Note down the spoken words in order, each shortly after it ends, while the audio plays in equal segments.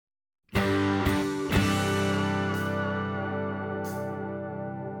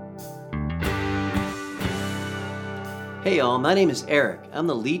Hey y'all, my name is Eric. I'm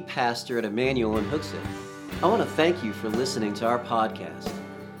the lead pastor at Emmanuel in Hooksett. I want to thank you for listening to our podcast.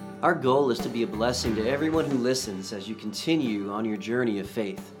 Our goal is to be a blessing to everyone who listens as you continue on your journey of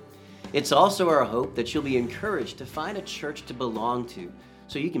faith. It's also our hope that you'll be encouraged to find a church to belong to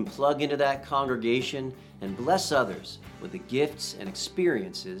so you can plug into that congregation and bless others with the gifts and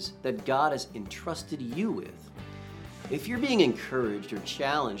experiences that God has entrusted you with. If you're being encouraged or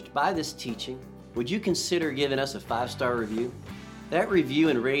challenged by this teaching, would you consider giving us a 5-star review? That review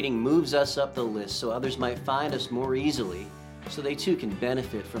and rating moves us up the list so others might find us more easily so they too can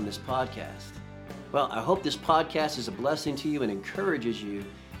benefit from this podcast. Well, I hope this podcast is a blessing to you and encourages you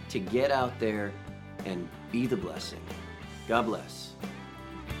to get out there and be the blessing. God bless.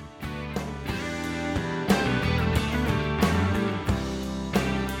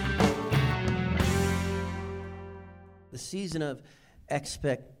 The season of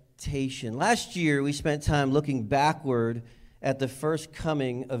expectation. Last year, we spent time looking backward at the first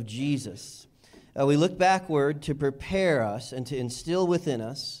coming of Jesus. We looked backward to prepare us and to instill within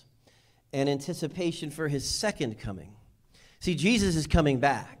us an anticipation for his second coming. See, Jesus is coming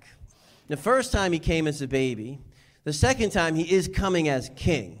back. The first time he came as a baby. The second time he is coming as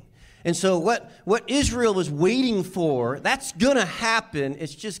king. And so what Israel was waiting for, that's going to happen.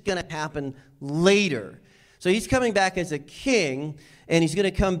 It's just going to happen later. So he's coming back as a king, and he's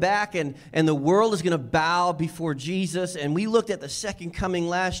going to come back, and the world is going to bow before Jesus. And we looked at the second coming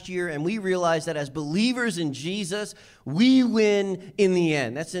last year, and we realized that as believers in Jesus, we win in the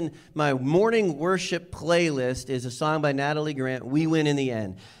end. That's in my morning worship playlist, is a song by Natalie Grant, We Win in the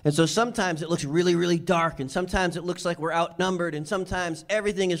End. And so sometimes it looks really, really dark, and sometimes it looks like we're outnumbered, and sometimes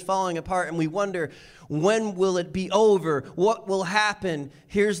everything is falling apart, and we wonder, when will it be over? What will happen?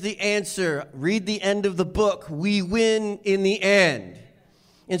 Here's the answer. Read the end of the book. We win in the end.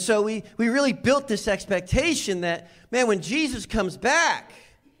 And so we really built this expectation that, man, when Jesus comes back,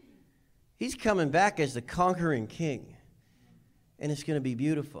 he's coming back as the conquering king. And it's going to be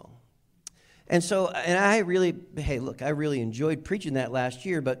beautiful. And so, I really enjoyed preaching that last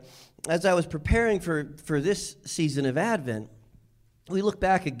year. But as I was preparing for this season of Advent, we look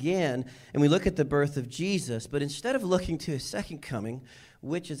back again and we look at the birth of Jesus, but instead of looking to his second coming,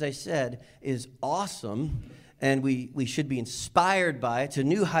 which, as I said, is awesome, and we should be inspired by it to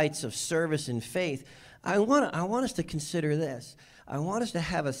new heights of service and faith, I want us to consider this. I want us to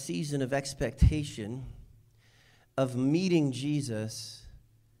have a season of expectation of meeting Jesus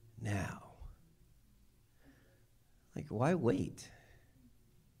now. Like, why wait?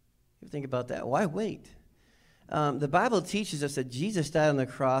 You think about that. Why wait? The Bible teaches us that Jesus died on the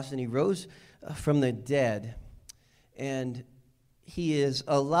cross and he rose from the dead. And he is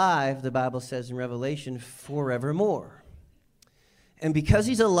alive, the Bible says in Revelation, forevermore. And because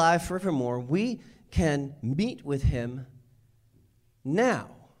he's alive forevermore, we can meet with him now.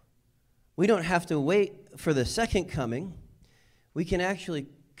 We don't have to wait for the second coming. We can actually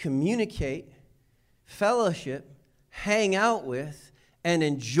communicate, fellowship, hang out with, and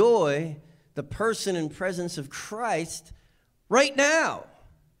enjoy the person and presence of Christ right now.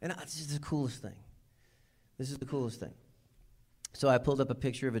 And this is the coolest thing. This is the coolest thing. So I pulled up a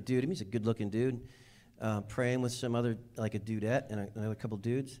picture of a dude. He's a good-looking dude, praying with some other, like a dudette and another couple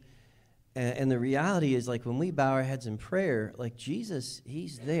dudes. And the reality is, like, when we bow our heads in prayer, like, Jesus,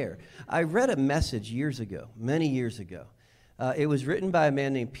 he's there. I read a message years ago, many years ago. It was written by a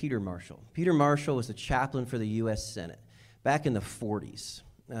man named Peter Marshall. Peter Marshall was the chaplain for the U.S. Senate back in the 40s.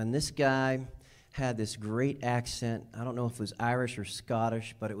 And this guy had this great accent. I don't know if it was Irish or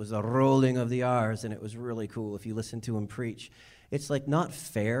Scottish, but it was a rolling of the R's, and it was really cool if you listen to him preach. It's like not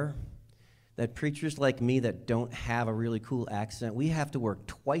fair that preachers like me that don't have a really cool accent, we have to work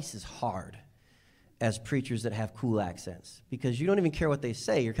twice as hard as preachers that have cool accents, because you don't even care what they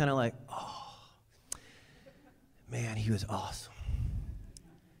say. You're kind of like, oh, man, he was awesome.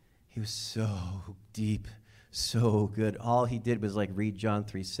 He was so deep. So good. All he did was like read John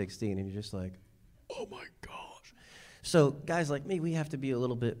 3:16, and you're just like, oh my gosh. So guys like me, we have to be a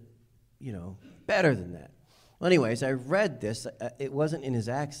little bit, better than that. Well, anyways, I read this. It wasn't in his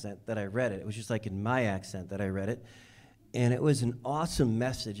accent that I read it. It was just like in my accent that I read it. And it was an awesome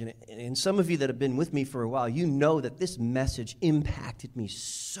message. And some of you that have been with me for a while, you know that this message impacted me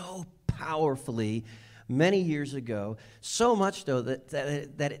so powerfully many years ago, so much, though,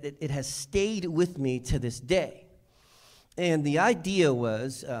 that it has stayed with me to this day. And the idea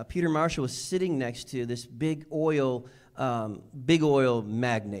was, Peter Marshall was sitting next to this big oil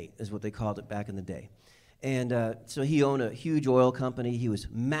magnate, is what they called it back in the day. And so he owned a huge oil company. He was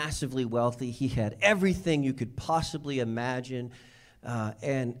massively wealthy. He had everything you could possibly imagine.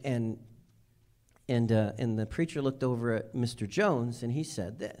 And And the preacher looked over at Mr. Jones, and he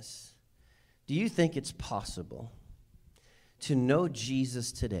said this: do you think it's possible to know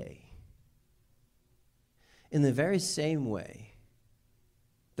Jesus today in the very same way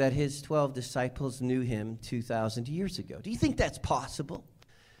that his 12 disciples knew him 2,000 years ago? Do you think that's possible?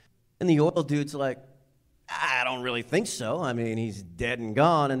 And the oil dude's like, I don't really think so. I mean, he's dead and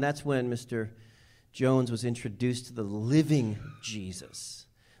gone. And that's when Mr. Jones was introduced to the living Jesus,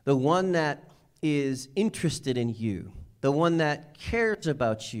 the one that is interested in you, the one that cares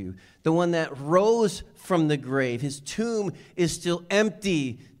about you, the one that rose from the grave. His tomb is still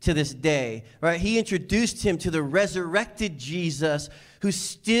empty to this day, right? He introduced him to the resurrected Jesus who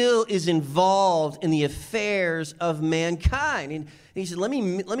still is involved in the affairs of mankind. And he said, let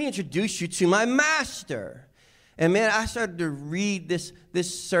me introduce you to my master. And man, I started to read this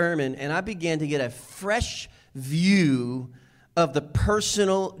sermon, and I began to get a fresh view of the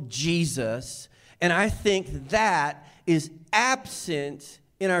personal Jesus. And I think that is absent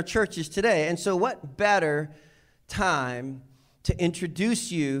in our churches today. And so what better time to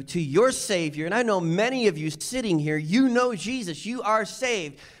introduce you to your Savior? And I know many of you sitting here, you know Jesus, you are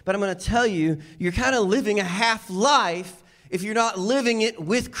saved. But I'm going to tell you, you're kind of living a half life if you're not living it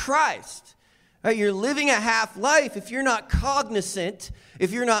with Christ. Right? You're living a half life if you're not cognizant,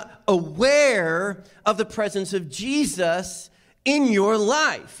 if you're not aware of the presence of Jesus in your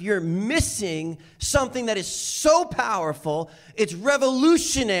life. You're missing something that is so powerful, it's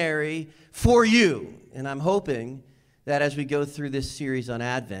revolutionary for you. And I'm hoping that as we go through this series on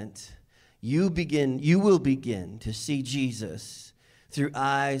Advent, you will begin to see Jesus through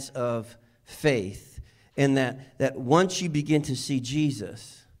eyes of faith. And that once you begin to see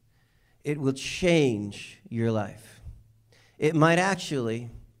Jesus, it will change your life. It might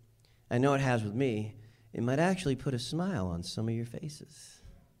actually, I know it has with me, it might actually put a smile on some of your faces.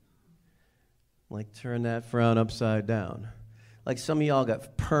 Like turn that frown upside down. Like some of y'all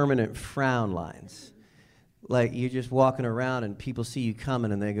got permanent frown lines. Like you're just walking around and people see you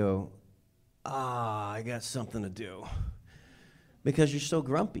coming and they go, I got something to do. Because you're so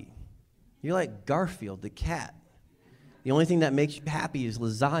grumpy. You're like Garfield the cat. The only thing that makes you happy is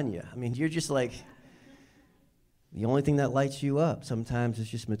lasagna. I mean, you're just like, the only thing that lights you up sometimes is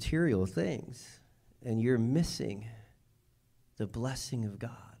just material things. And you're missing the blessing of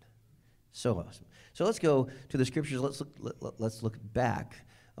God. So awesome. So let's go to the scriptures. Let's look back.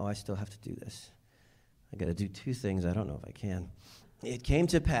 Oh, I still have to do this. I got to do two things. I don't know if I can. It came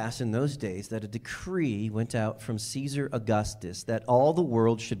to pass in those days that a decree went out from Caesar Augustus that all the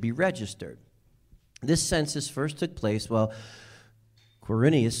world should be registered. This census first took place while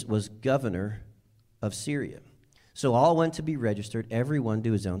Quirinius was governor of Syria. So all went to be registered, everyone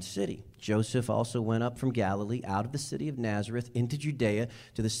to his own city. Joseph also went up from Galilee out of the city of Nazareth into Judea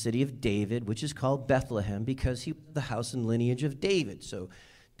to the city of David, which is called Bethlehem, because he was the house and lineage of David. So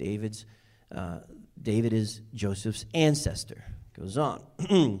David is Joseph's ancestor. Goes on.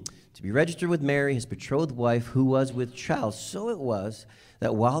 To be registered with Mary, his betrothed wife, who was with child. So it was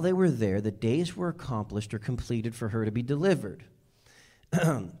that while they were there, the days were accomplished or completed for her to be delivered.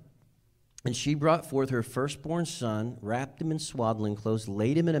 And she brought forth her firstborn son, wrapped him in swaddling clothes,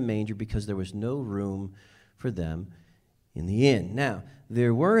 laid him in a manger because there was no room for them in the inn. Now,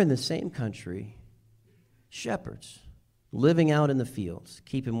 there were in the same country shepherds living out in the fields,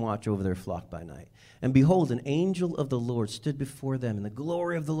 keeping watch over their flock by night. And behold, an angel of the Lord stood before them, and the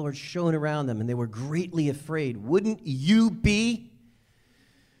glory of the Lord shone around them, and they were greatly afraid. Wouldn't you be?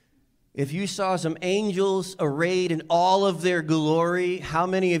 If you saw some angels arrayed in all of their glory, how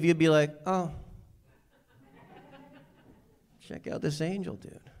many of you would be like, oh, check out this angel,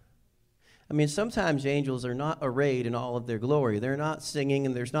 dude? I mean, sometimes angels are not arrayed in all of their glory. They're not singing,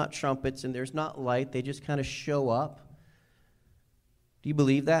 and there's not trumpets, and there's not light. They just kind of show up. Do you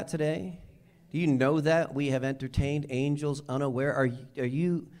believe that today? Do you know that we have entertained angels unaware? Are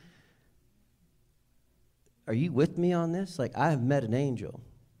you with me on this? Like, I have met an angel.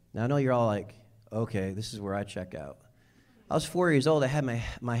 Now, I know you're all like, okay, this is where I check out. I was 4 years old. I had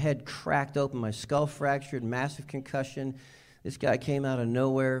my head cracked open, my skull fractured, massive concussion. This guy came out of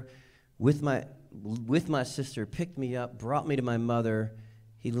nowhere with my sister, picked me up, brought me to my mother.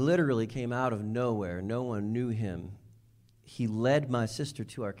 He literally came out of nowhere. No one knew him. He led my sister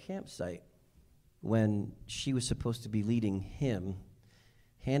to our campsite when she was supposed to be leading him,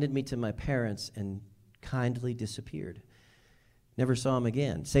 handed me to my parents, and kindly disappeared. Never saw him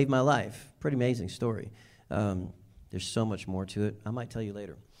again. Saved my life. Pretty amazing story. There's so much more to it. I might tell you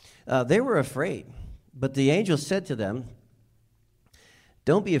later. They were afraid, but the angel said to them,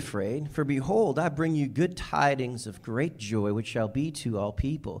 Don't be afraid, for behold, I bring you good tidings of great joy, which shall be to all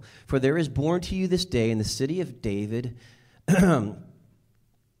people. For there is born to you this day in the city of David a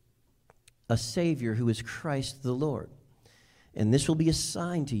Savior who is Christ the Lord. And this will be a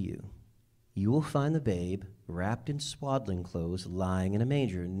sign to you. You will find the babe wrapped in swaddling clothes, lying in a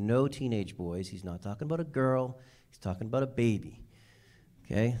manger. No teenage boys. He's not talking about a girl. He's talking about a baby.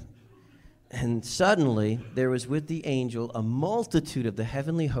 Okay? And suddenly there was with the angel a multitude of the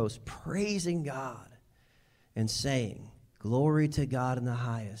heavenly host praising God and saying, Glory to God in the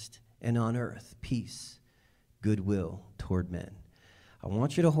highest, and on earth peace, goodwill toward men. I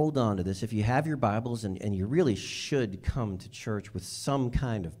want you to hold on to this. If you have your Bibles, and you really should come to church with some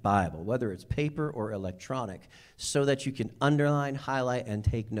kind of Bible, whether it's paper or electronic, so that you can underline, highlight, and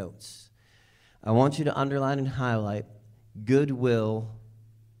take notes. I want you to underline and highlight goodwill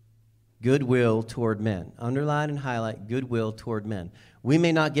toward men. Underline and highlight goodwill toward men. We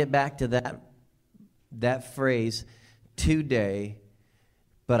may not get back to that phrase today,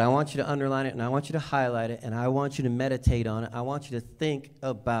 but I want you to underline it, and I want you to highlight it, and I want you to meditate on it. I want you to think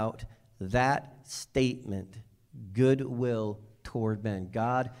about that statement, goodwill toward men.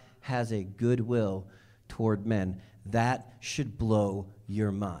 God has a goodwill toward men. That should blow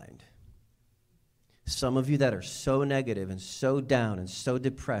your mind. Some of you that are so negative and so down and so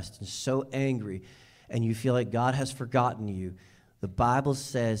depressed and so angry, and you feel like God has forgotten you, the Bible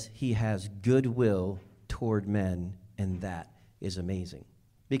says he has goodwill toward men, and that is amazing.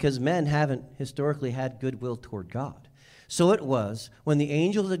 Because men haven't historically had goodwill toward God. So it was, when the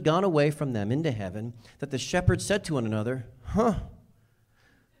angels had gone away from them into heaven, that the shepherds said to one another,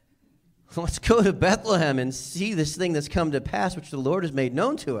 let's go to Bethlehem and see this thing that's come to pass, which the Lord has made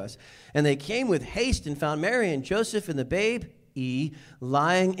known to us. And they came with haste and found Mary and Joseph and the babe,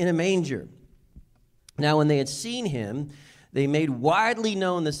 lying in a manger. Now when they had seen him, they made widely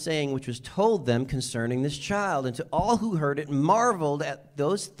known the saying which was told them concerning this child. And to all who heard it marveled at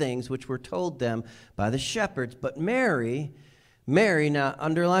those things which were told them by the shepherds. But Mary, now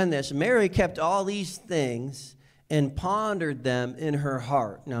underline this, Mary kept all these things and pondered them in her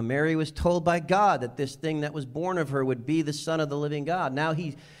heart. Now Mary was told by God that this thing that was born of her would be the Son of the living God. Now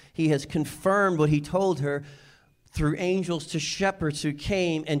he has confirmed what he told her through angels to shepherds who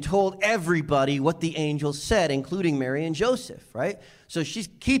came and told everybody what the angels said, including Mary and Joseph, right? So she's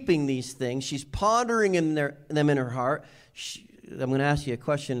keeping these things. She's pondering them in her heart. I'm going to ask you a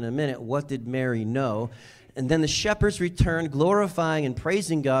question in a minute. What did Mary know? And then the shepherds returned, glorifying and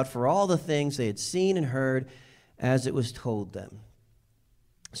praising God for all the things they had seen and heard as it was told them.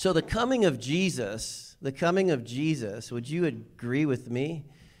 So the coming of Jesus, would you agree with me?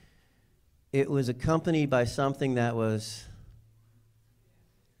 It was accompanied by something that was,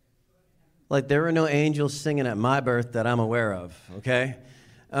 like, there were no angels singing at my birth that I'm aware of, okay?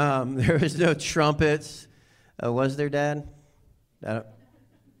 There was no trumpets. Was there, Dad?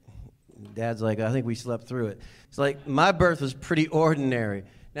 Dad's like, I think we slept through it. It's like, my birth was pretty ordinary.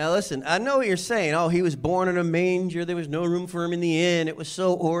 Now, listen, I know what you're saying. Oh, he was born in a manger. There was no room for him in the inn. It was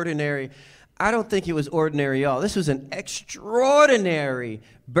so ordinary. I don't think it was ordinary at all. This was an extraordinary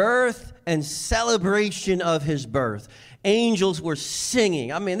birth and celebration of his birth. Angels were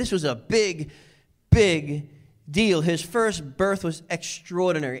singing. I mean, this was a big, big deal. His first birth was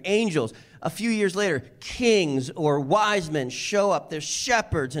extraordinary. Angels, a few years later, kings or wise men show up. They're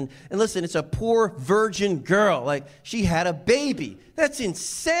shepherds. And listen, it's a poor virgin girl. Like, she had a baby. That's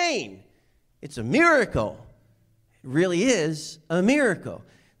insane. It's a miracle. It really is a miracle.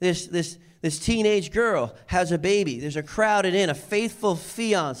 This teenage girl has a baby. There's a crowded inn, a faithful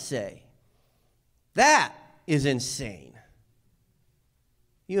fiancé. That is insane.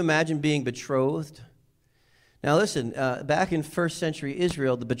 You imagine being betrothed? Now listen, back in first century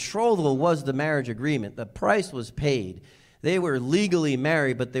Israel, the betrothal was the marriage agreement. The price was paid. They were legally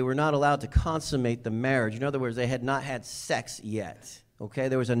married, but they were not allowed to consummate the marriage. In other words, they had not had sex yet. Okay,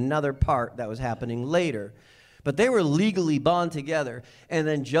 there was another part that was happening later. But they were legally bound together. And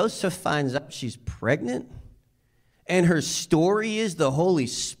then Joseph finds out she's pregnant. And her story is the Holy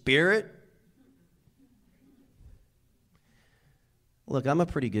Spirit. Look, I'm a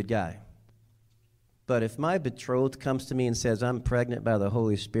pretty good guy. But if my betrothed comes to me and says, I'm pregnant by the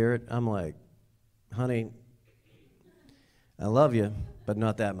Holy Spirit, I'm like, honey, I love you, but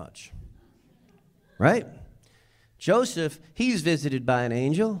not that much. Right? Joseph, he's visited by an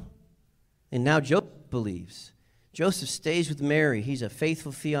angel. And now Joseph believes. Joseph stays with Mary. He's a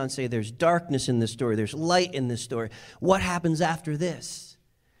faithful fiancé. There's darkness in this story. There's light in this story. What happens after this?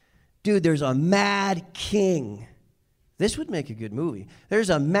 Dude, there's a mad king This would make a good movie.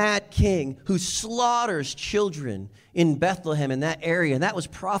 There's a mad king who slaughters children in Bethlehem, in that area, and that was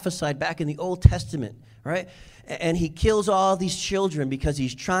prophesied back in the Old Testament, right? And he kills all these children because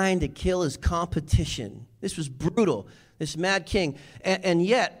he's trying to kill his competition. This was brutal, this mad king. And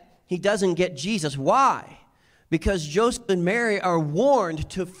yet, he doesn't get Jesus. Why? Because Joseph and Mary are warned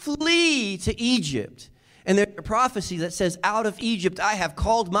to flee to Egypt. And there's a prophecy that says, out of Egypt I have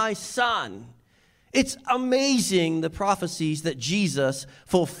called my son. It's amazing the prophecies that Jesus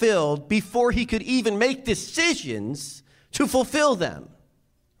fulfilled before he could even make decisions to fulfill them,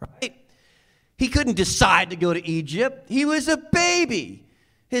 right? He couldn't decide to go to Egypt. He was a baby.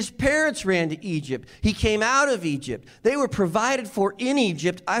 His parents ran to Egypt. He came out of Egypt. They were provided for in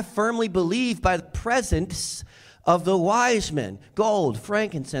Egypt, I firmly believe, by the presence of the wise men. Gold,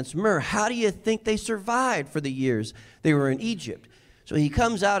 frankincense, myrrh. How do you think they survived for the years they were in Egypt? So he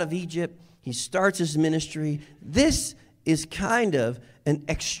comes out of Egypt. He starts his ministry. This is kind of an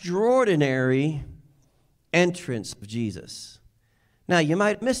extraordinary entrance of Jesus. Now, you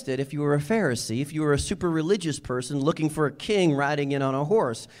might have missed it if you were a Pharisee, if you were a super religious person looking for a king riding in on a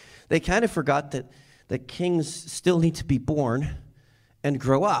horse. They kind of forgot that kings still need to be born and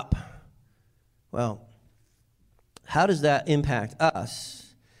grow up. Well, how does that impact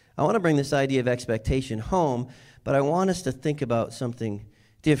us? I want to bring this idea of expectation home, but I want us to think about something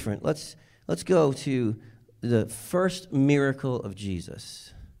different. Let's go to the first miracle of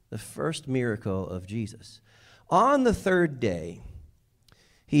Jesus. The first miracle of Jesus. On the third day,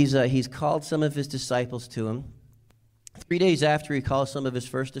 he's called some of his disciples to him. 3 days after he calls some of his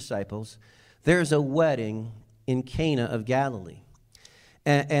first disciples, there's a wedding in Cana of Galilee.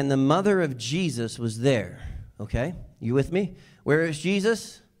 And the mother of Jesus was there. Okay? You with me? Where is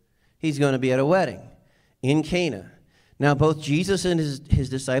Jesus? He's going to be at a wedding in Cana. Now, both Jesus and his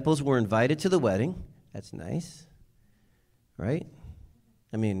disciples were invited to the wedding. That's nice, right?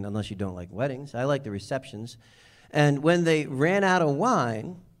 I mean, unless you don't like weddings. I like the receptions. And when they ran out of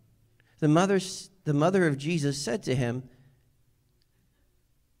wine, the mother of Jesus said to him,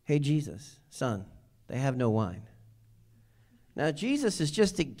 "Hey, Jesus, son, they have no wine." Now, Jesus is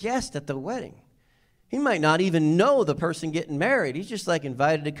just a guest at the wedding. He might not even know the person getting married. He's just like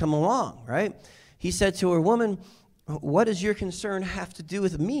invited to come along, right? He said to her, "Woman, what does your concern have to do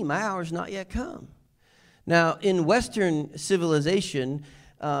with me? My hour's not yet come." Now, in Western civilization,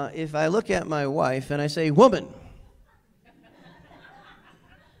 if I look at my wife and I say, "Woman,"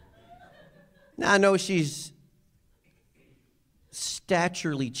 now I know she's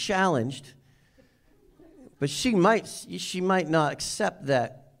staturally challenged, but she might not accept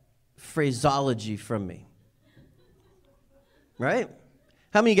that phraseology from me. Right?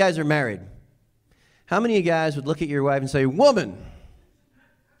 How many of you guys are married? How many of you guys would look at your wife and say, "Woman"?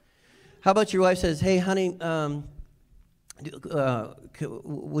 How about your wife says, "Hey, honey,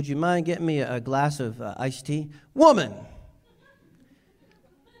 would you mind getting me a glass of iced tea?" "Woman."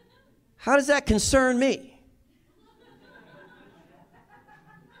 How does that concern me?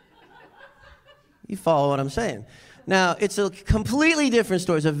 You follow what I'm saying? Now, it's a completely different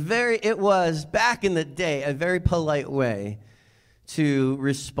story. It was, back in the day, a very polite way to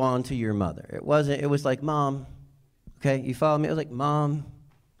respond to your mother. It was like, "Mom," okay, you follow me? It was like, "Mom,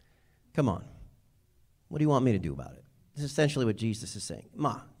 come on. What do you want me to do about it?" This is essentially what Jesus is saying.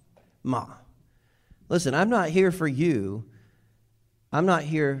 Ma, listen, I'm not here for you. I'm not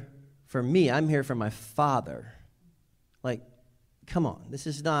here for me. I'm here for my Father. Like, come on. This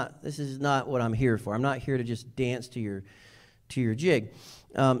is not what I'm here for. I'm not here to just dance to your jig.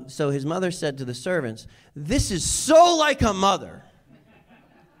 So his mother said to the servants, "This is so like a mother.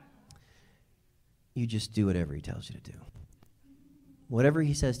 You just do whatever he tells you to do. Whatever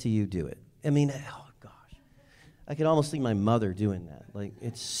he says to you, do it." I mean, oh gosh. I could almost see my mother doing that. Like,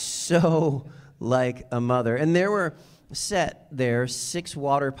 it's so like a mother. And there were set there 6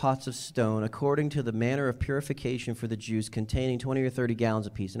 water pots of stone according to the manner of purification for the Jews, containing 20 or 30 gallons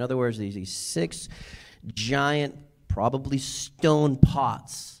apiece. In other words, these 6 giant, probably stone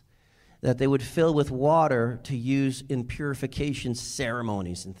pots that they would fill with water to use in purification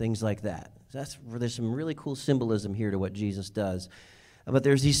ceremonies and things like that. There's some really cool symbolism here to what Jesus does. But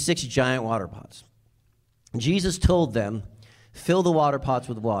there's these 6 giant water pots. Jesus told them, "Fill the water pots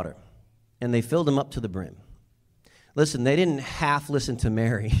with water." And they filled them up to the brim. Listen, they didn't half listen to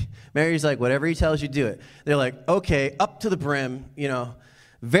Mary. Mary's like, "Whatever he tells you, do it." They're like, "Okay, up to the brim,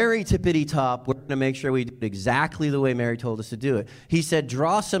 very tippity top. We're going to make sure we do it exactly the way Mary told us to do it." He said,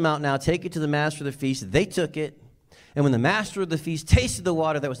 "Draw some out now, take it to the master of the feast." They took it. And when the master of the feast tasted the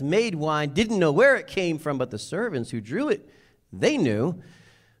water that was made wine, didn't know where it came from, but the servants who drew it, they knew.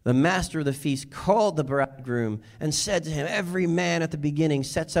 the master of the feast called the bridegroom and said to him, every man at the beginning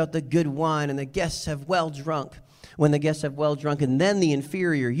sets out the good wine, and the guests have well drunk. When the guests have well drunk, and then the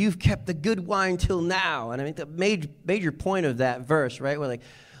inferior, you've kept the good wine till now. And I think the major point of that verse, right? We're like,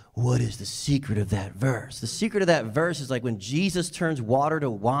 what is the secret of that verse? The secret of that verse is like when Jesus turns water to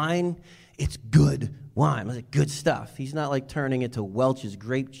wine, it's good wine. It's like good stuff. He's not like turning it to Welch's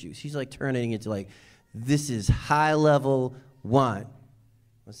grape juice. He's like turning it to like, this is high-level wine.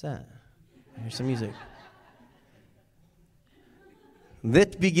 What's that? Here's some music.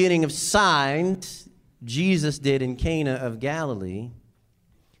 This beginning of signs Jesus did in Cana of Galilee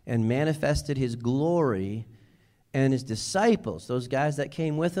and manifested his glory, and his disciples, those guys that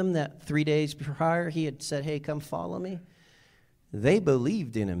came with him that 3 days prior, he had said, hey, come follow me. They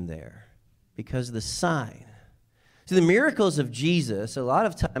believed in him there because of the sign. So the miracles of Jesus, a lot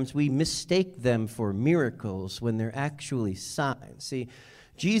of times we mistake them for miracles when they're actually signs. See,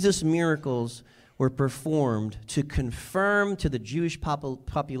 Jesus' miracles were performed to confirm to the Jewish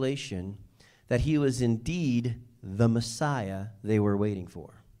population that he was indeed the Messiah they were waiting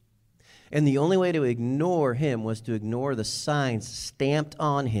for. And the only way to ignore him was to ignore the signs stamped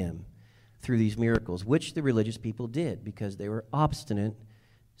on him through these miracles, which the religious people did because they were obstinate,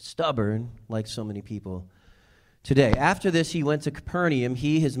 stubborn, like so many people today. After this, he went to Capernaum,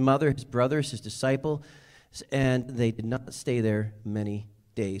 he, his mother, his brothers, his disciple, and they did not stay there many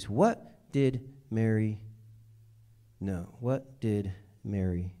days. What did Mary know? What did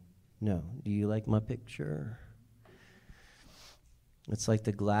Mary know? Do you like my picture? It's like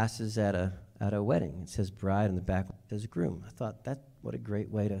the glasses at a wedding. It says bride, and the back says groom. I thought, what a great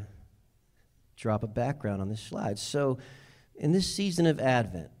way to drop a background on this slide. So in this season of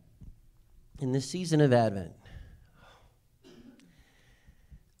Advent,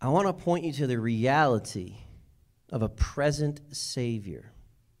 I want to point you to the reality of a present Savior.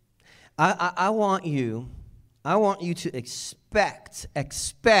 I want you to expect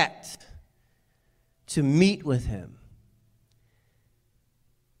to meet with him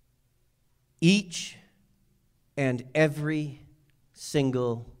each and every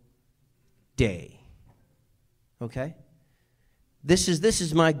single day. Okay? This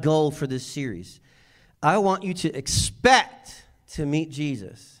is my goal for this series. I want you to expect to meet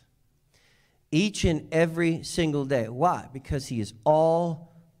Jesus each and every single day. Why? Because he is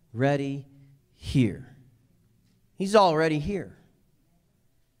already here. He's already here.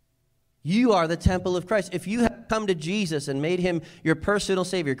 You are the temple of Christ. If you have come to Jesus and made him your personal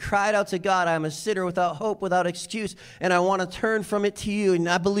Savior, cried out to God, I am a sinner without hope, without excuse, and I want to turn from it to you, and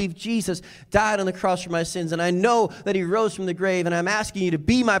I believe Jesus died on the cross for my sins, and I know that he rose from the grave, and I'm asking you to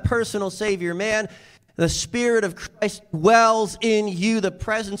be my personal Savior, man. The Spirit of Christ dwells in you. The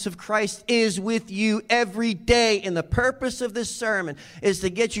presence of Christ is with you every day, and the purpose of this sermon is to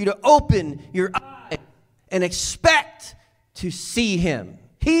get you to open your eyes and expect to see him.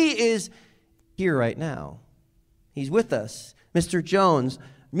 He is here right now. He's with us. Mr. Jones,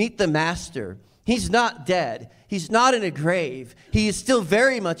 meet the Master. He's not dead. He's not in a grave. He is still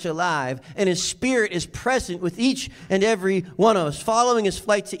very much alive, and his Spirit is present with each and every one of us. Following his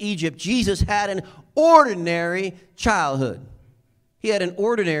flight to Egypt, Jesus had an ordinary childhood. He had an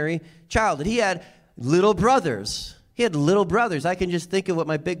ordinary childhood. He had little brothers. I can just think of what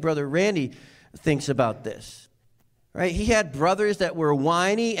my big brother Randy thinks about this. Right? He had brothers that were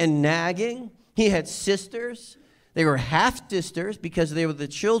whiny and nagging. He had sisters. They were half-sisters because they were the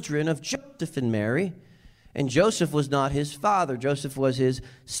children of Joseph and Mary. And Joseph was not his father. Joseph was his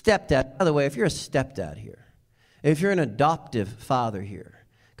stepdad. By the way, if you're a stepdad here, if you're an adoptive father here,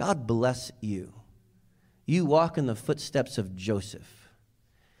 God bless you. You walk in the footsteps of Joseph.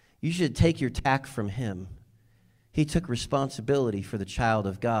 You should take your tack from him. He took responsibility for the child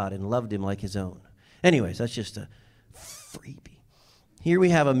of God and loved him like his own. Anyways, that's just a freebie. Here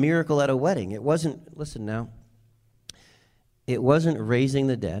we have a miracle at a wedding. It wasn't, listen now, it wasn't raising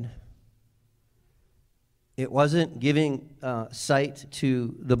the dead. It wasn't giving sight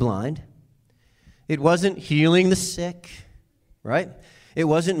to the blind. It wasn't healing the sick, right? It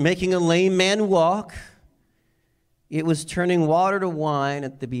wasn't making a lame man walk. It was turning water to wine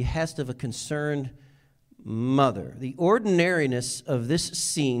at the behest of a concerned mother. The ordinariness of this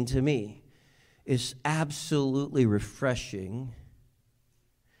scene to me is absolutely refreshing.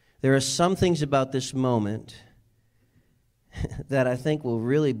 There are some things about this moment that I think will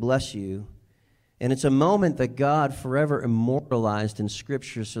really bless you. And it's a moment that God forever immortalized in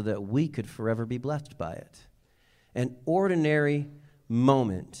Scripture so that we could forever be blessed by it. An ordinary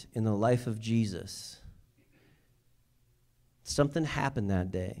moment in the life of Jesus. Something happened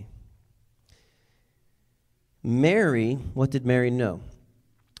that day. Mary, what did Mary know?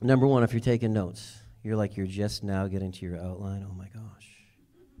 Number one, if you're taking notes, you're just now getting to your outline. Oh, my gosh.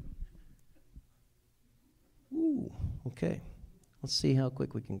 Ooh, okay. Let's see how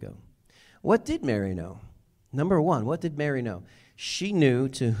quick we can go. What did Mary know? Number one, what did Mary know? She knew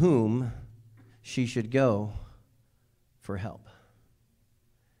to whom she should go for help.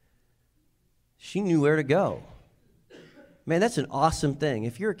 She knew where to go. Man, that's an awesome thing.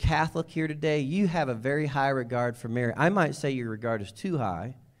 If you're a Catholic here today, you have a very high regard for Mary. I might say your regard is too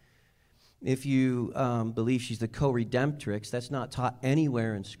high. If you believe she's the co-redemptrix, that's not taught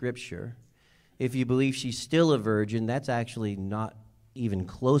anywhere in Scripture. If you believe she's still a virgin, that's actually not even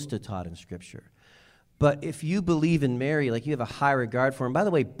close to taught in Scripture. But if you believe in Mary, like you have a high regard for her, and by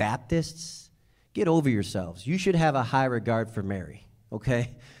the way, Baptists, get over yourselves. You should have a high regard for Mary,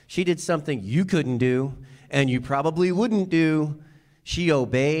 okay? She did something you couldn't do, and you probably wouldn't do. She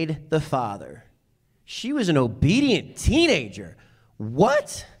obeyed the Father. She was an obedient teenager.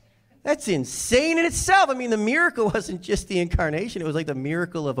 What? That's insane in itself. I mean, the miracle wasn't just the incarnation. It was like the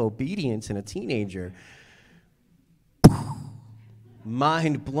miracle of obedience in a teenager.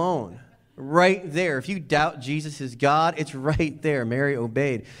 Mind blown. Right there. If you doubt Jesus is God, it's right there. Mary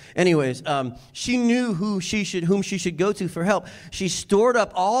obeyed. Anyways, she knew whom she should go to for help. She stored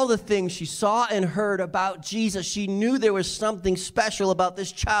up all the things she saw and heard about Jesus. She knew there was something special about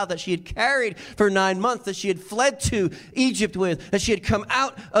this child that she had carried for 9 months, that she had fled to Egypt with, that she had come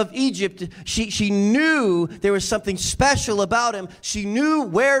out of Egypt. She knew there was something special about him. She knew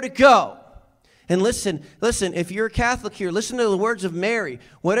where to go. And listen, if you're a Catholic here, listen to the words of Mary.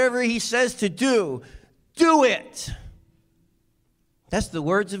 Whatever he says to do, do it. That's the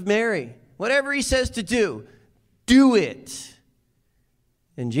words of Mary. Whatever he says to do it.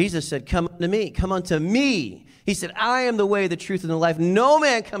 And Jesus said, come unto me, come unto me. He said, I am the way, the truth, and the life. No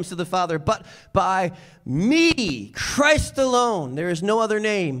man comes to the Father but by me, Christ alone. There is no other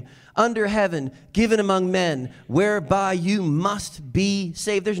name under heaven given among men whereby you must be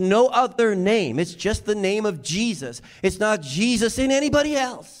saved. There's no other name. It's just the name of Jesus. It's not Jesus in anybody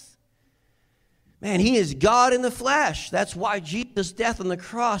else. Man, he is God in the flesh. That's why Jesus' death on the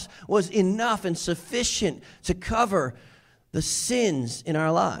cross was enough and sufficient to cover the sins in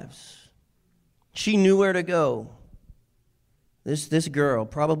our lives. She knew where to go. This girl,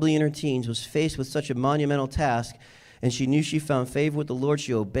 probably in her teens, was faced with such a monumental task, and she knew she found favor with the Lord.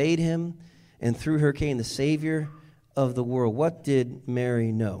 She obeyed him, and through her came the Savior of the world. What did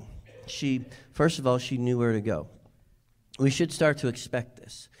Mary know? First of all, she knew where to go. We should start to expect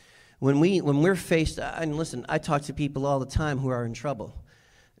this. When we're faced, and listen, I talk to people all the time who are in trouble.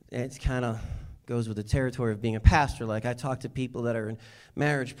 It kind of goes with the territory of being a pastor. Like, I talk to people that are in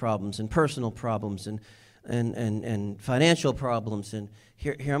marriage problems and personal problems and financial problems. And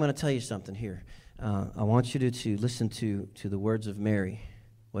here I'm going to tell you something here. I want you to listen to the words of Mary.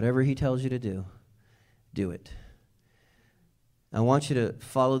 Whatever he tells you to do it. I want you to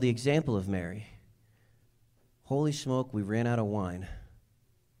follow the example of Mary. Holy smoke, we ran out of wine.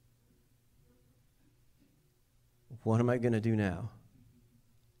 What am I going to do now?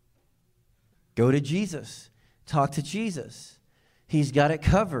 Go to Jesus. Talk to Jesus. He's got it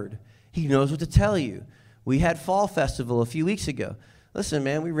covered. He knows what to tell you. We had Fall Festival a few weeks ago. Listen,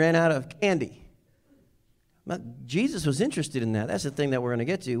 man, we ran out of candy. Jesus was interested in that. That's the thing that we're going to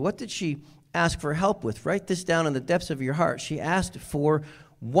get to. What did she ask for help with? Write this down in the depths of your heart. She asked for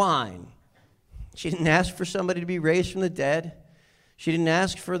wine. She didn't ask for somebody to be raised from the dead. She didn't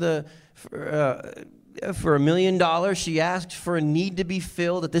ask for $1 million. She asked for a need to be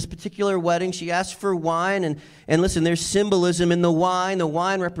filled at this particular wedding. She asked for wine. And listen, there's symbolism in the wine. The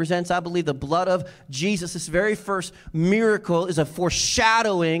wine represents, I believe, the blood of Jesus. This very first miracle is a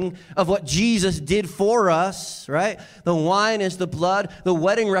foreshadowing of what Jesus did for us, right? The wine is the blood. The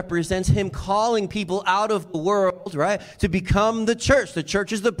wedding represents him calling people out of the world, right, to become the church. The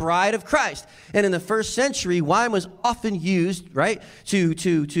church is the bride of Christ. And in the first century, wine was often used, right,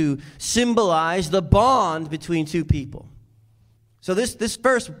 to symbolize the bond between two people. So this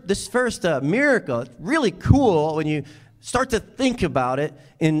first miracle, it's really cool when you start to think about it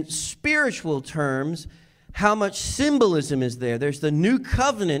in spiritual terms, how much symbolism is there. There's the new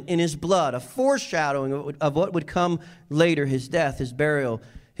covenant in his blood, a foreshadowing of what would come later, his death, his burial,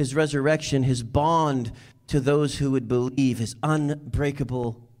 his resurrection, his bond to those who would believe, his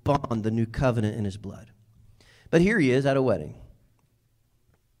unbreakable bond, the new covenant in his blood. But here he is at a wedding.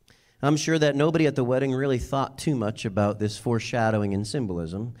 I'm sure that nobody at the wedding really thought too much about this foreshadowing and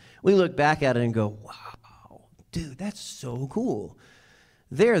symbolism. We look back at it and go, wow, dude, that's so cool.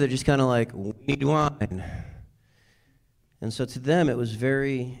 They're just kind of like, we need wine. And so to them, it was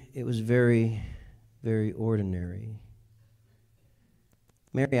very, very ordinary.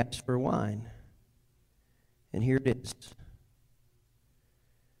 Mary asked for wine. And here it is.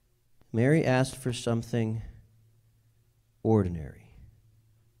 Mary asked for something ordinary.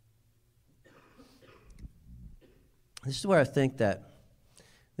 This is where I think that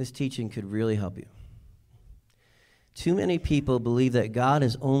this teaching could really help you. Too many people believe that God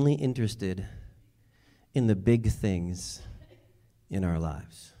is only interested in the big things in our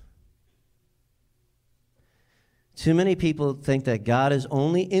lives. Too many people think that God is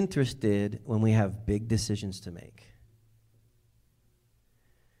only interested when we have big decisions to make.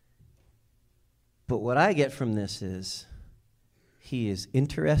 But what I get from this is he is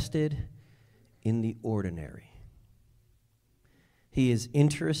interested in the ordinary. He is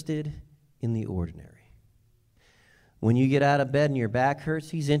interested in the ordinary. When you get out of bed and your back hurts,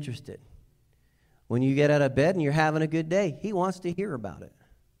 he's interested. When you get out of bed and you're having a good day, he wants to hear about it.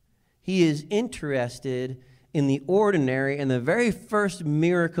 He is interested in the ordinary, and the very first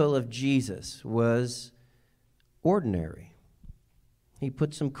miracle of Jesus was ordinary. He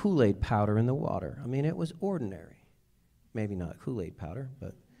put some Kool-Aid powder in the water. I mean, it was ordinary. Maybe not Kool-Aid powder,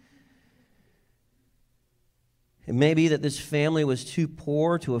 but it may be that this family was too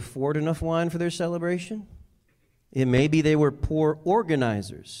poor to afford enough wine for their celebration. It may be they were poor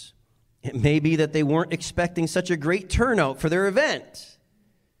organizers. It may be that they weren't expecting such a great turnout for their event.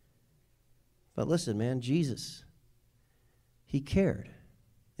 But listen, man, Jesus, he cared.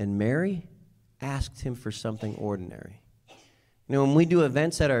 And Mary asked him for something ordinary. You know, when we do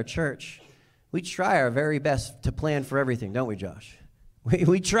events at our church, we try our very best to plan for everything, don't we, Josh?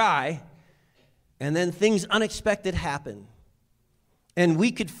 We try, and then things unexpected happen. And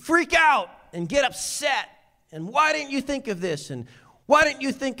we could freak out and get upset. And why didn't you think of this? And why didn't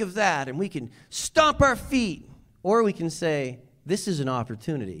you think of that? And we can stomp our feet. Or we can say, this is an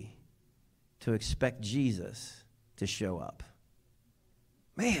opportunity to expect Jesus to show up.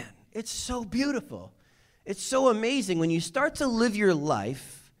 Man, it's so beautiful. It's so amazing when you start to live your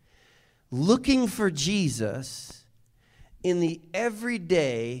life looking for Jesus in the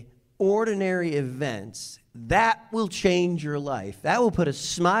everyday, ordinary events. That will change your life. That will put a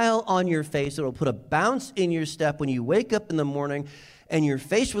smile on your face. It will put a bounce in your step when you wake up in the morning and you're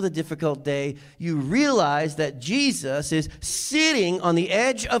faced with a difficult day. You realize that Jesus is sitting on the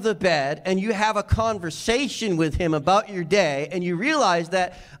edge of the bed and you have a conversation with him about your day, and you realize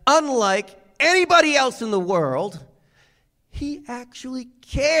that unlike anybody else in the world, he actually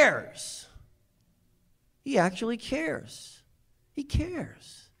cares. He actually cares. He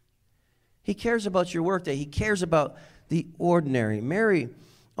cares. He cares about your workday. He cares about the ordinary. Mary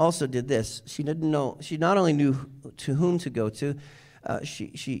also did this. She didn't know. She not only knew to whom to go to,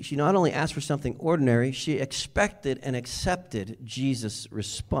 she not only asked for something ordinary, she expected and accepted Jesus'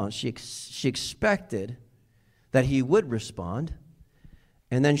 response. She expected that he would respond,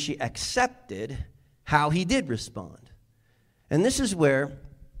 and then she accepted how he did respond. And this is where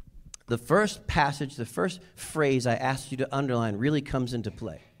the first passage, the first phrase I asked you to underline really comes into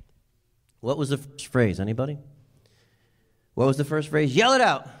play. What was the first phrase? Anybody? What was the first phrase? Yell it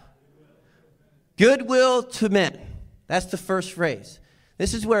out. Goodwill to men. That's the first phrase.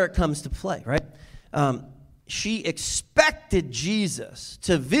 This is where it comes to play, right? She expected Jesus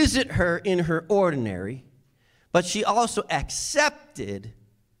to visit her in her ordinary, but she also accepted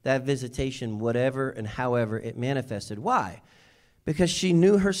that visitation, whatever and however it manifested. Why? Because she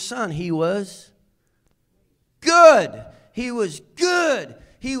knew her son. He was good. He was good.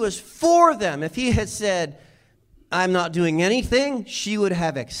 He was for them. If he had said, I'm not doing anything, she would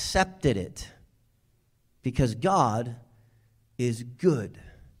have accepted it. Because God is good.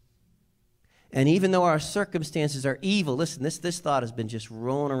 And even though our circumstances are evil, listen, this thought has been just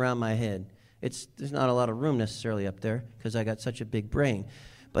rolling around my head. There's not a lot of room necessarily up there because I got such a big brain.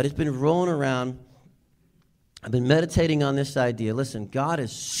 But it's been rolling around. I've been meditating on this idea. Listen, God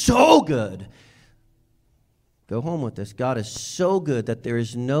is so good. Go home with this. God is so good that there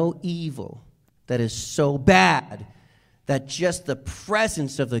is no evil that is so bad that just the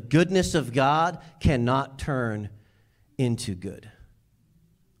presence of the goodness of God cannot turn into good.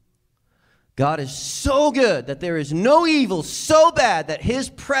 God is so good that there is no evil so bad that his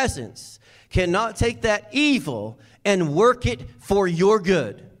presence cannot take that evil and work it for your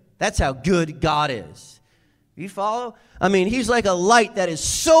good. That's how good God is. You follow? I mean, he's like a light that is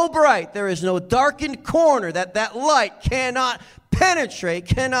so bright, there is no darkened corner that light cannot penetrate,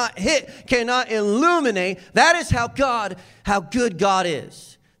 cannot hit, cannot illuminate. That is how good God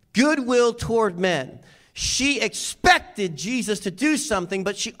is. Goodwill toward men. She expected Jesus to do something,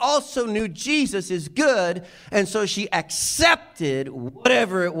 but she also knew Jesus is good, and so she accepted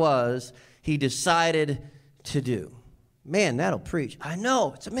whatever it was he decided to do. Man, that'll preach. I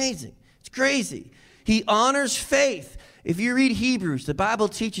know. It's amazing. It's crazy. He honors faith. If you read Hebrews, the Bible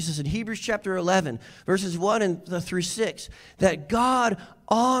teaches us in Hebrews chapter 11, verses 1 through 6, that God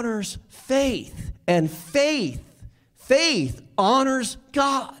honors faith. And faith honors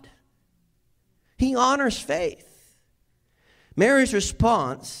God. He honors faith. Mary's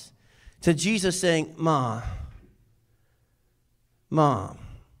response to Jesus saying, Mom,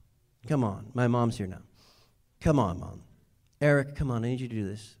 come on. My mom's here now. Come on, Mom. Eric, come on. I need you to do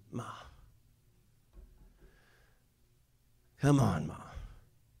this. Ma. Come on, Ma.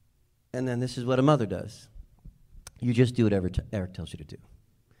 And then this is what a mother does. You just do whatever Eric tells you to do.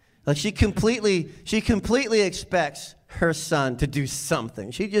 Like she completely expects her son to do something.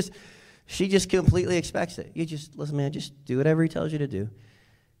 She just completely expects it. You just, listen, man, just do whatever he tells you to do.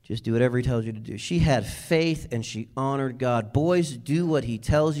 Just do whatever he tells you to do. She had faith and she honored God. Boys, do what he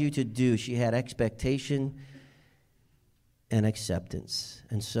tells you to do. She had expectation and acceptance.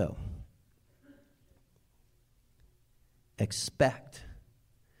 And so, expect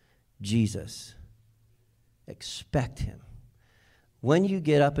Jesus. Expect him. When you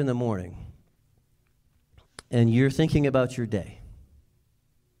get up in the morning and you're thinking about your day,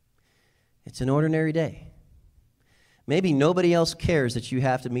 it's an ordinary day. Maybe nobody else cares that you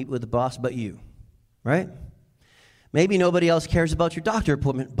have to meet with the boss but you, right? Maybe nobody else cares about your doctor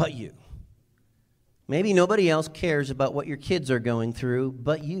appointment but you. Maybe nobody else cares about what your kids are going through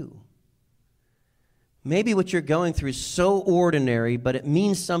but you. Maybe what you're going through is so ordinary, but it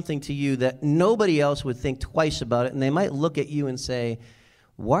means something to you that nobody else would think twice about it, and they might look at you and say,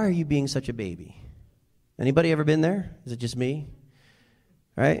 why are you being such a baby? Anybody ever been there? Is it just me?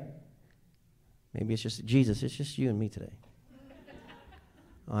 Right? Maybe it's just Jesus. It's just you and me today.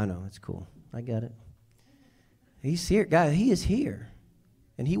 Oh, I know. It's cool. I get it. He's here. God, he is here,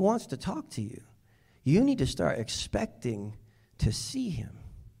 and he wants to talk to you. You need to start expecting to see him.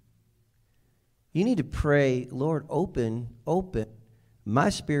 You need to pray, Lord, open my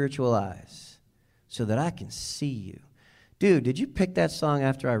spiritual eyes so that I can see you. Dude, did you pick that song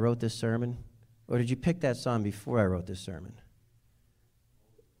after I wrote this sermon? Or did you pick that song before I wrote this sermon?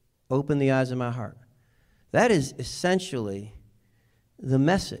 Open the eyes of my heart. That is essentially the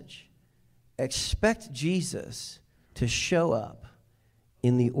message. Expect Jesus to show up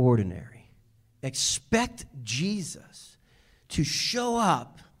in the ordinary. Expect Jesus to show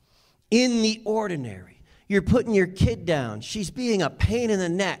up in the ordinary. You're putting your kid down. She's being a pain in the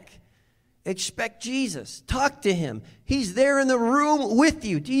neck. Expect Jesus. Talk to him. He's there in the room with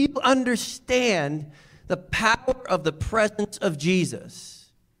you. Do you understand the power of the presence of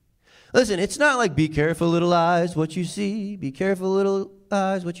Jesus? Listen, it's not like, be careful, little eyes, what you see. Be careful, little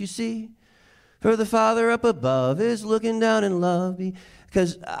eyes, what you see. For the Father up above is looking down in love.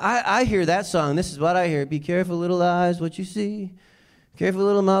 Because I hear that song. This is what I hear. Be careful, little eyes, what you see. Careful,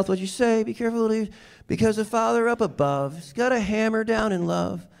 little mouth, what you say. Be careful, little ears, because the Father up above has got a hammer down in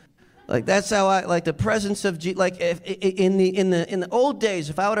love. Like that's how I like the presence of Jesus. Like if in the old days,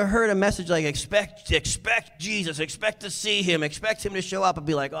 if I would have heard a message like expect Jesus, expect to see him, expect him to show up, I'd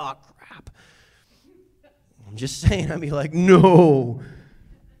be like, oh crap. I'm just saying. I'd be like, no,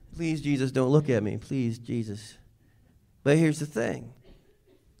 please Jesus, don't look at me, please Jesus. But here's the thing.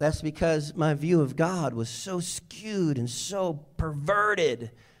 That's because my view of God was so skewed and so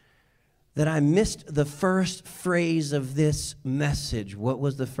perverted that I missed the first phrase of this message. What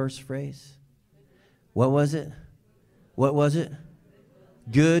was the first phrase? What was it? What was it?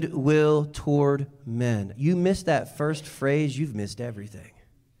 Goodwill toward men. You missed that first phrase, you've missed everything.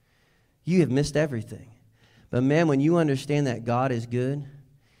 You have missed everything. But man, when you understand that God is good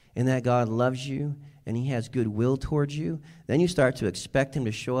and that God loves you and he has goodwill towards you, then you start to expect him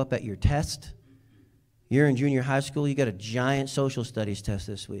to show up at your test. You're in junior high school, you got a giant social studies test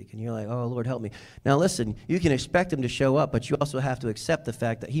this week, and you're like, oh, Lord, help me. Now listen, you can expect him to show up, but you also have to accept the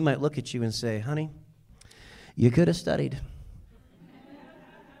fact that he might look at you and say, honey, you could have studied.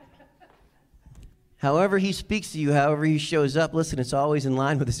 However he speaks to you, however he shows up, listen, it's always in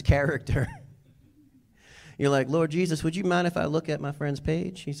line with his character. You're like, Lord Jesus, would you mind if I look at my friend's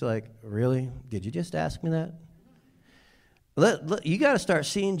page? He's like, really? Did you just ask me that? You got to start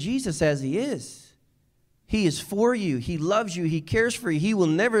seeing Jesus as he is. He is for you. He loves you. He cares for you. He will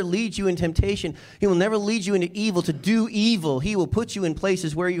never lead you in temptation. He will never lead you into evil to do evil. He will put you in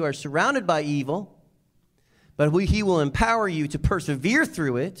places where you are surrounded by evil, but he will empower you to persevere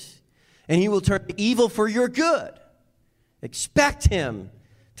through it, and he will turn evil for your good. Expect him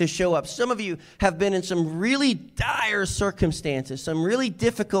to show up. Some of you have been in some really dire circumstances, some really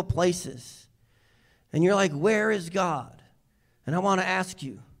difficult places, and you're like, where is God? And I want to ask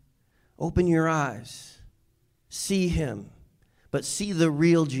you, open your eyes See him, but see the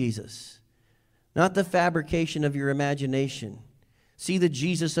real Jesus, not the fabrication of your imagination. See the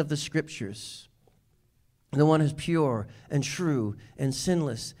Jesus of the Scriptures, the one who's pure and true and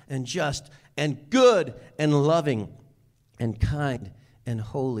sinless and just and good and loving and kind and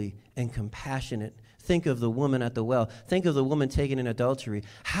holy and compassionate. Think of the woman at the well. Think of the woman taken in adultery.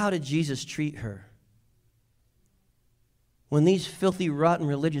 How did Jesus treat her? When these filthy, rotten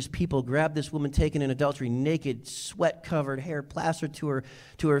religious people grabbed this woman taken in adultery, naked, sweat-covered, hair plastered to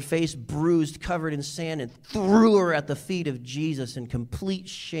her face, bruised, covered in sand, and threw her at the feet of Jesus in complete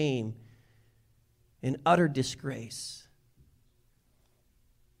shame, in utter disgrace.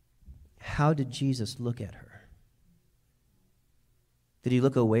 How did Jesus look at her? Did he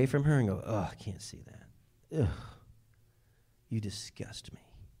look away from her and go, "Oh, I can't see that. Ugh, you disgust me"?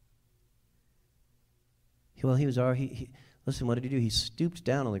 Well, listen, what did he do? He stooped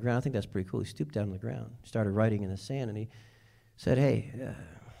down on the ground. I think that's pretty cool. He stooped down on the ground, started writing in the sand, and he said, "Hey,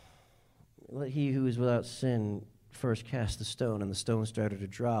 let he who is without sin first cast the stone." And the stone started to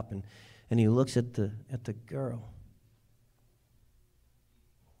drop, and he looks at the girl.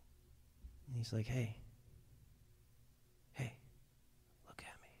 And he's like, hey, look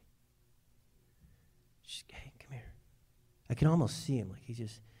at me. Hey, come here. I can almost see him. Like he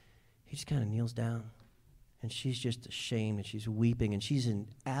just kind of kneels down. And she's just ashamed, and she's weeping, and she's in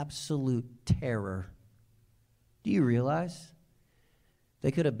absolute terror. Do you realize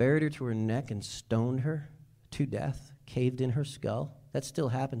they could have buried her to her neck and stoned her to death, caved in her skull? That still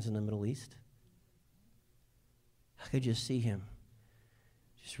happens in the Middle East. I could just see him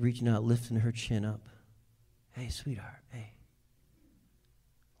just reaching out, lifting her chin up. "Hey, sweetheart, hey,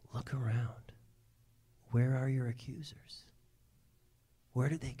 look around. Where are your accusers? Where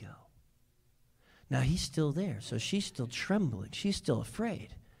did they go?" Now, he's still there, so she's still trembling. She's still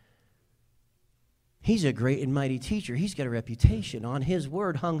afraid. He's a great and mighty teacher. He's got a reputation. On his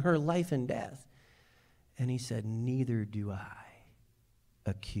word hung her life and death. And he said, "Neither do I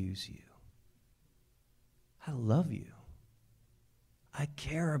accuse you. I love you. I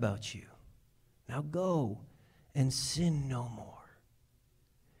care about you. Now go and sin no more."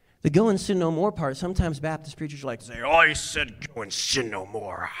 The "go and sin no more" part, sometimes Baptist preachers like to say, "Oh, he said go and sin no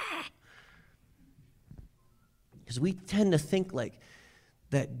more." Because we tend to think like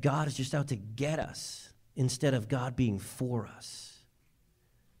that God is just out to get us instead of God being for us.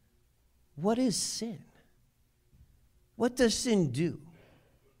 What is sin? What does sin do?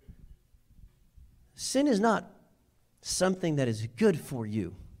 Sin is not something that is good for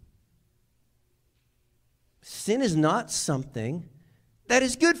you. Sin is not something that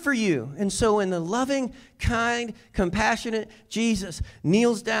is good for you. And so when the loving, kind, compassionate Jesus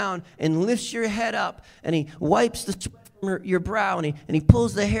kneels down and lifts your head up, and he wipes the sweat from your brow, and he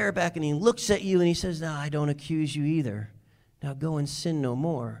pulls the hair back, and he looks at you, and he says, "No, I don't accuse you either. Now go and sin no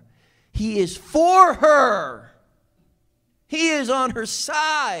more." He is for her. He is on her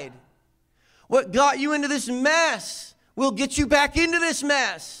side. What got you into this mess will get you back into this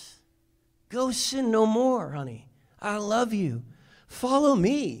mess. Go sin no more, honey. I love you. Follow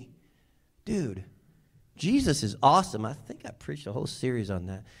me. Dude, Jesus is awesome. I think I preached a whole series on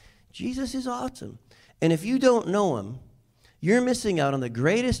that. Jesus is awesome. And if you don't know him, you're missing out on the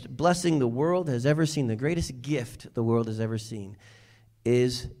greatest blessing the world has ever seen, the greatest gift the world has ever seen,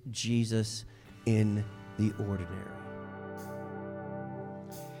 is Jesus in the ordinary.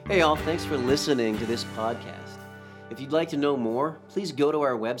 Hey, all, thanks for listening to this podcast. If you'd like to know more, please go to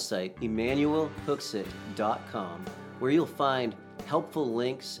our website, emmanuelhooksett.com, where you'll find helpful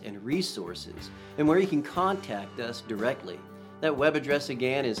links and resources, and where you can contact us directly. That web address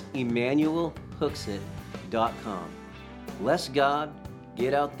again is emmanuelhooksett.com. Bless God,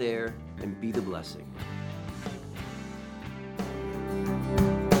 get out there, and be the blessing.